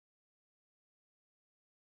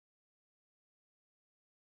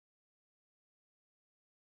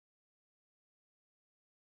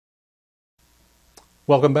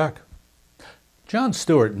Welcome back. John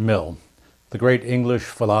Stuart Mill, the great English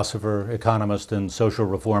philosopher, economist, and social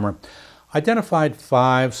reformer, identified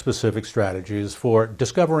 5 specific strategies for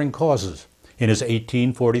discovering causes in his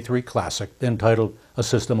 1843 classic entitled A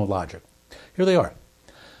System of Logic. Here they are: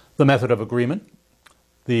 the method of agreement,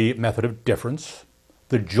 the method of difference,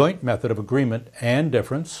 the joint method of agreement and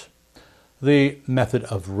difference, the method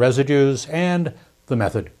of residues, and the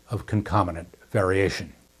method of concomitant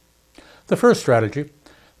variation. The first strategy,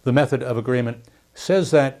 the method of agreement, says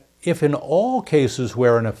that if in all cases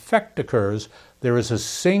where an effect occurs, there is a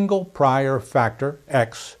single prior factor,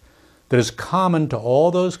 x, that is common to all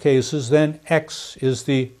those cases, then x is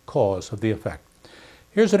the cause of the effect.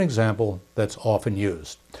 Here's an example that's often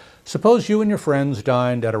used. Suppose you and your friends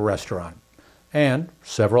dined at a restaurant, and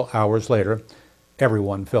several hours later,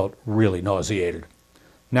 everyone felt really nauseated.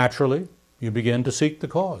 Naturally, you begin to seek the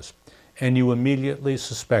cause, and you immediately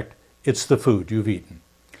suspect it's the food you've eaten.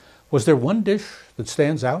 Was there one dish that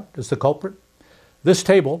stands out as the culprit? This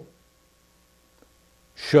table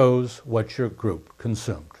shows what your group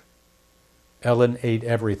consumed. Ellen ate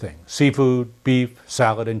everything: seafood, beef,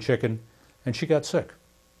 salad, and chicken, and she got sick.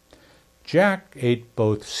 Jack ate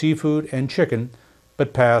both seafood and chicken,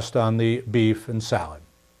 but passed on the beef and salad.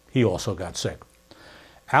 He also got sick.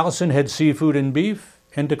 Allison had seafood and beef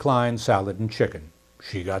and declined salad and chicken.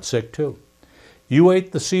 She got sick too. You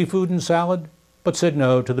ate the seafood and salad, but said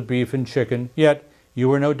no to the beef and chicken, yet you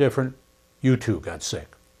were no different. You too got sick.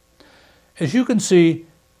 As you can see,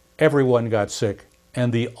 everyone got sick,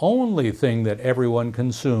 and the only thing that everyone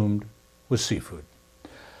consumed was seafood.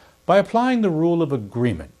 By applying the rule of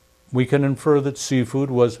agreement, we can infer that seafood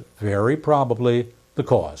was very probably the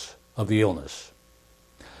cause of the illness.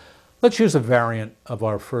 Let's use a variant of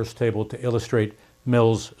our first table to illustrate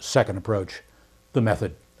Mill's second approach, the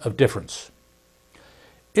method of difference.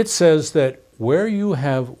 It says that where you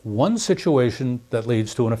have one situation that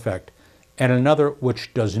leads to an effect and another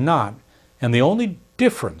which does not, and the only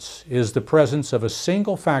difference is the presence of a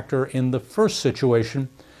single factor in the first situation,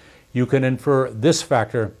 you can infer this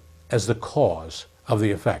factor as the cause of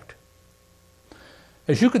the effect.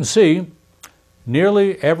 As you can see,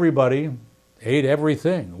 nearly everybody ate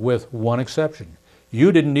everything with one exception.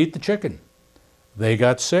 You didn't eat the chicken. They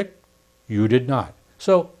got sick. You did not.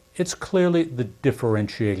 So it's clearly the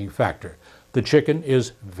differentiating factor. The chicken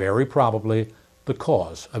is very probably the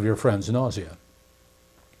cause of your friend's nausea.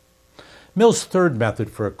 Mill's third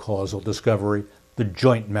method for causal discovery, the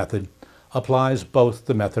joint method, applies both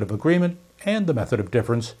the method of agreement and the method of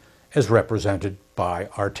difference as represented by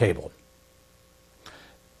our table.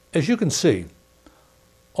 As you can see,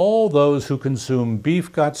 all those who consume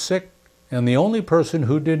beef got sick, and the only person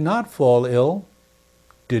who did not fall ill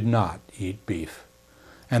did not eat beef.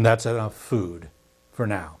 And that's enough food for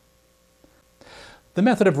now. The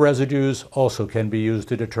method of residues also can be used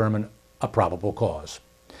to determine a probable cause.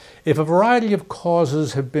 If a variety of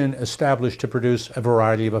causes have been established to produce a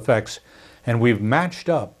variety of effects, and we've matched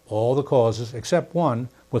up all the causes except one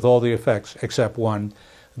with all the effects except one,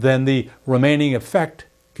 then the remaining effect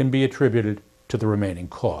can be attributed to the remaining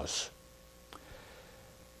cause.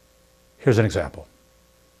 Here's an example.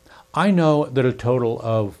 I know that a total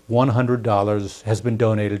of $100 has been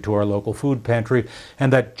donated to our local food pantry,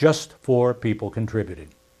 and that just 4 people contributed: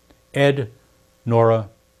 Ed, Nora,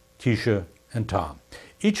 Keisha, and Tom.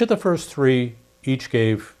 Each of the first 3 each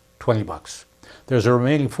gave $20. There's a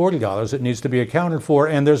remaining $40 that needs to be accounted for,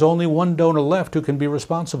 and there's only one donor left who can be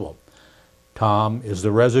responsible. Tom is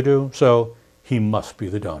the residue, so he must be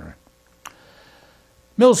the donor.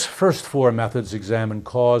 Mill's first 4 methods examine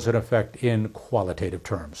cause and effect in qualitative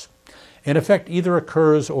terms. An effect either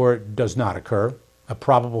occurs or does not occur. A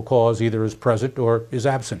probable cause either is present or is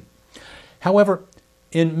absent. However,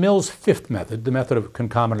 in Mill's 5th method, the method of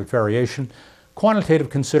concomitant variation,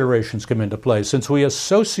 quantitative considerations come into play, since we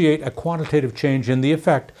associate a quantitative change in the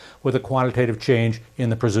effect with a quantitative change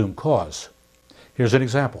in the presumed cause. Here's an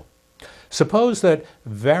example. Suppose that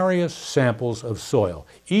various samples of soil,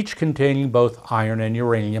 each containing both iron and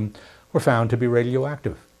uranium, were found to be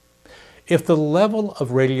radioactive. If the level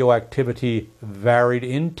of radioactivity varied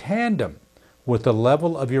in tandem with the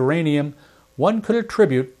level of uranium, one could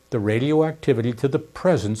attribute the radioactivity to the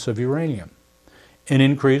presence of uranium. An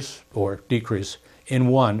increase or decrease in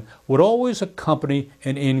one would always accompany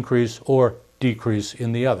an increase or decrease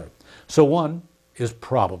in the other. So one is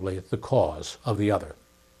probably the cause of the other.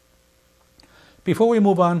 Before we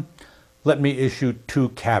move on, let me issue 2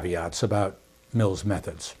 caveats about Mill's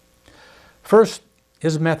methods. First,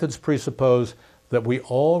 his methods presuppose that we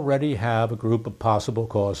already have a group of possible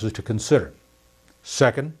causes to consider.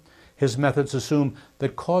 Second, his methods assume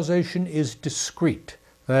that causation is discrete,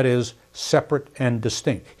 that is, separate and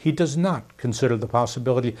distinct. He does not consider the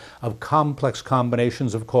possibility of complex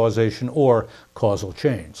combinations of causation or causal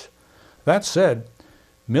chains. That said,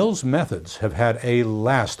 Mill's methods have had a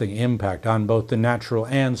lasting impact on both the natural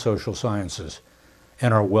and social sciences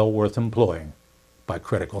and are well worth employing by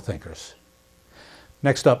critical thinkers.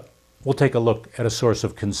 Next up, we'll take a look at a source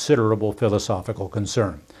of considerable philosophical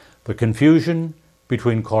concern, the confusion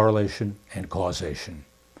between correlation and causation.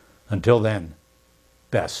 Until then,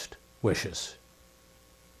 best wishes.